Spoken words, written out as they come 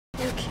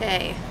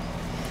Okay.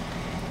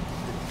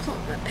 Pull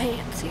my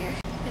pants here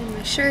and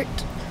my shirt.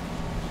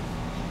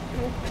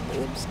 Oh, my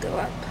boobs go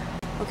up.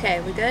 Okay,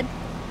 we good?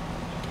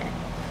 Okay,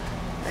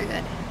 we're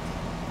good.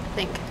 I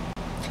think.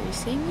 Can you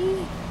see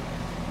me?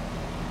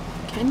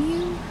 Can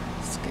you?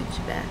 Scooch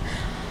back.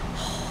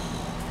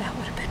 Oh, that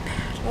would have been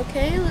bad.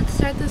 Okay, let's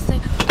start this thing.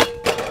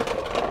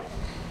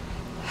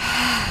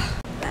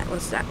 That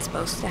was not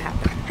supposed to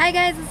happen. Hi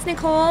guys, it's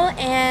Nicole,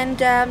 and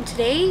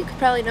today you could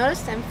probably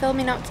notice I'm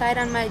filming outside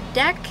on my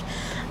deck.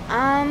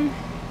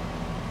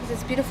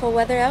 It's beautiful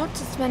weather out.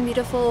 It's been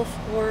beautiful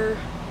for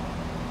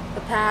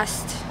the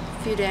past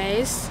few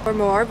days or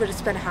more, but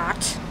it's been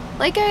hot.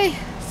 Like I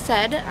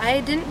said,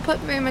 I didn't put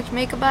very much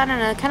makeup on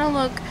and I kind of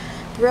look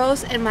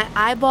gross, and my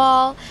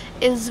eyeball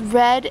is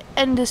red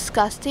and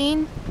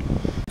disgusting.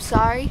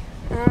 Sorry.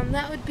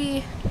 That would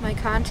be my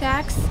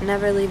contacts.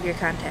 Never leave your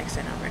contacts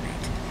in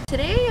overnight.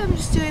 Today I'm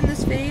just doing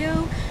this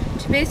video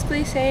to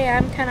basically say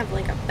I'm kind of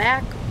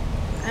back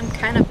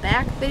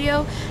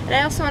video, and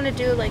I also want to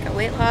do like a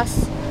weight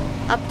loss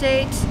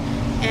update,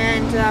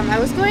 and I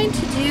was going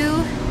to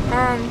do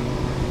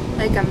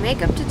like a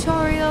makeup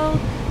tutorial,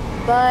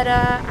 but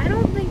I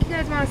don't think you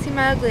guys want to see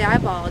my ugly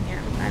eyeball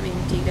again. I mean,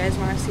 do you guys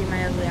want to see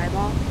my ugly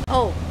eyeball?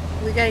 Oh,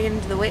 we gotta get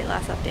into the weight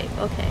loss update.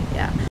 Okay,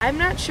 yeah. I'm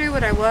not sure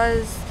what I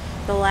was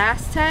the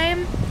last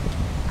time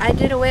I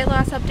did a weight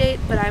loss update,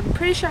 but I'm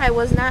pretty sure I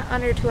was not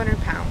under 200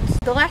 pounds.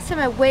 The last time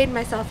I weighed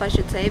myself, I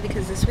should say,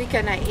 because this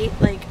weekend I ate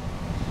like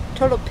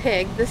total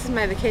pig. This is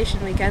my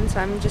vacation weekend,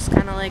 so I'm just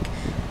kind of like,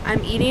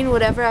 I'm eating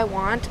whatever I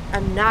want.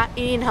 I'm not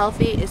eating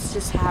healthy, it's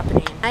just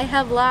happening. I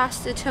have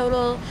lost a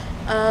total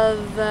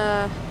of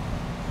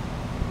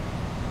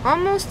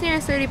almost near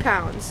 30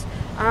 pounds.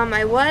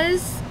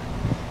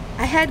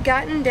 I had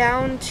gotten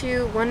down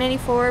to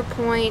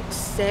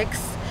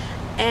 194.6,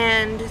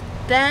 and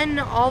then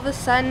all of a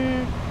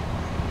sudden,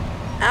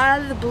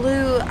 out of the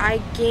blue, I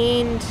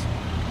gained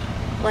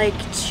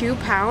like 2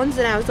 pounds,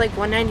 and I was like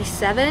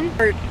 197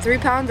 or 3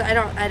 pounds. I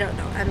don't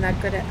know. I'm not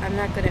good at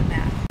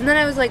math. And then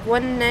I was like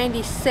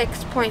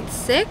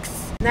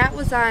 196.6. That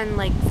was on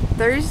like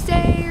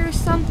Thursday or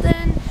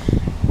something.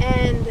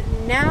 And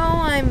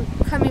now I'm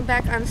coming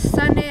back on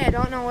Sunday. I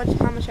don't know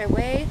how much I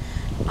weigh.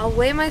 I'll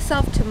weigh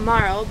myself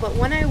tomorrow, but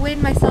when I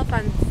weighed myself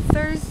on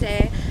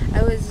Thursday,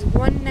 I was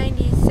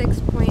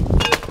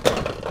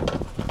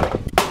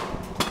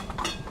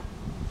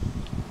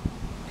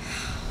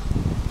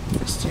 196.8.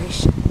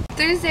 Frustration.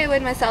 Thursday I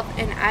weighed myself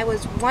and I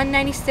was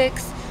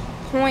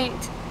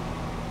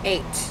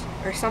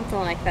 196.8 or something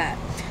like that.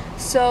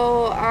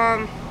 So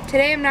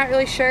today I'm not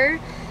really sure,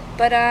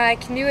 but I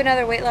can do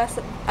another weight loss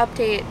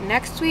update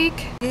next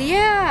week.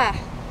 Yeah.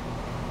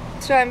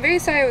 So I'm very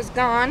sorry I was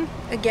gone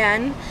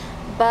again,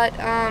 but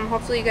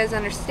hopefully you guys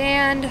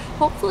understand.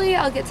 Hopefully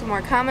I'll get some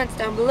more comments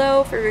down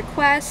below for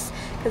requests,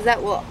 because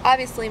that will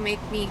obviously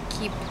make me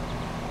keep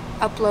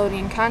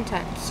uploading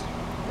content,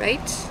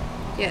 right?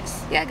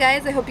 Yes. Yeah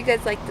guys, I hope you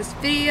guys like this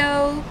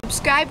video.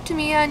 Subscribe to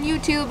me on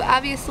YouTube,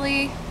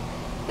 obviously.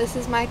 This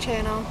is my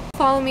channel.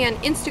 Follow me on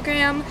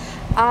Instagram.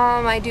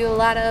 I do a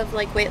lot of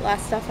like weight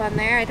loss stuff on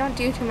there. I don't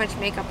do too much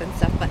makeup and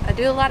stuff, but I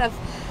do a lot of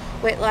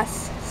weight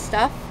loss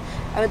stuff.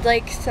 I would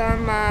like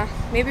some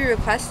maybe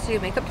requests to do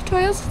makeup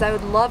tutorials, because I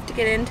would love to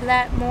get into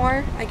that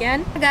more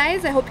again.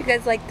 Guys, I hope you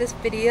guys like this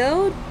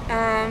video.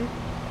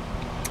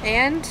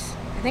 And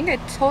I think I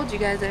told you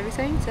guys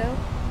everything, so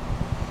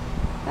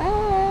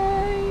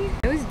bye.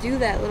 I always do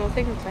that little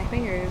thing with my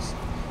fingers.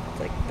 It's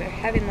like they're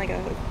having like a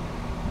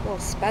little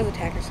spaz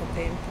attack or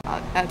something.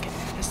 Okay,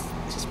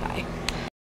 just bye.